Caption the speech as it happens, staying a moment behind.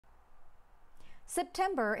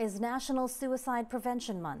September is National Suicide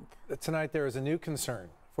Prevention Month. Tonight there is a new concern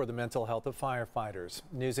for the mental health of firefighters.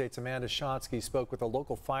 News 8's Amanda Shotsky spoke with a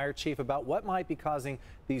local fire chief about what might be causing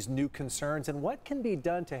these new concerns and what can be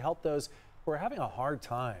done to help those who are having a hard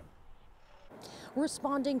time.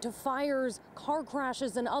 Responding to fires, car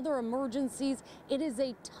crashes, and other emergencies, it is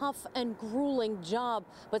a tough and grueling job,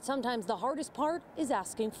 but sometimes the hardest part is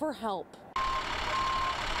asking for help.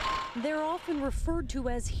 They're often referred to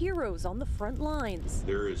as heroes on the front lines.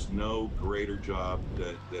 There is no greater job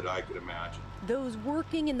that I could imagine. Those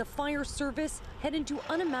working in the fire service head into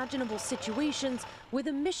unimaginable situations with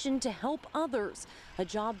a mission to help others. A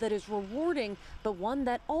job that is rewarding, but one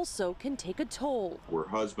that also can take a toll. We're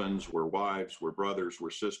husbands, we're wives, we're brothers, we're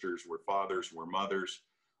sisters, we're fathers, we're mothers.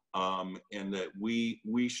 And that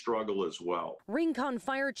we struggle as well. Rincon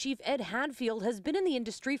Fire Chief Ed Hadfield has been in the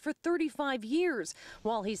industry for 35 years.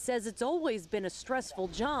 While he says it's always been a stressful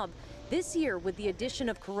job, this year with the addition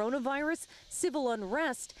of coronavirus, civil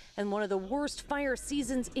unrest, and one of the worst fire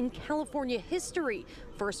seasons in California history,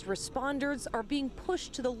 first responders are being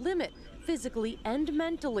pushed to the limit physically and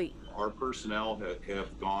mentally. Our personnel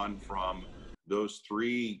have gone from those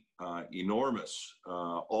three enormous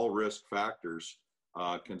all-risk factors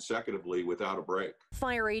consecutively without a break.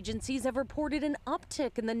 Fire agencies have reported an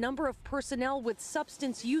uptick in the number of personnel with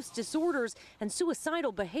substance use disorders and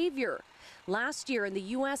suicidal behavior. Last year in the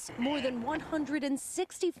U.S., more than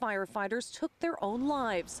 160 firefighters took their own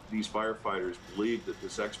lives. These firefighters believed that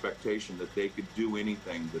this expectation that they could do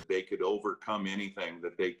anything, that they could overcome anything,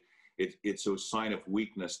 that it's a sign of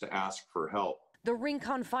weakness to ask for help. The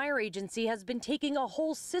Rincon Fire Agency has been taking a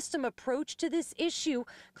whole system approach to this issue,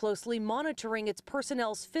 closely monitoring its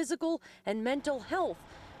personnel's physical and mental health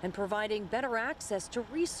and providing better access to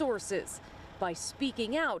resources. By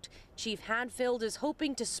speaking out, Chief Hadfield is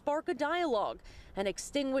hoping to spark a dialogue and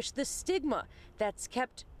extinguish the stigma that's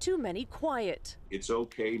kept too many quiet. It's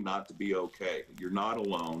okay not to be okay. You're not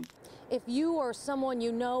alone. If you or someone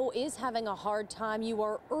you know is having a hard time, you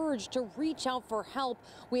are urged to reach out for help.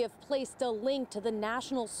 We have placed a link to the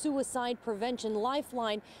National Suicide Prevention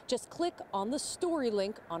Lifeline. Just click on the story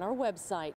link on our website.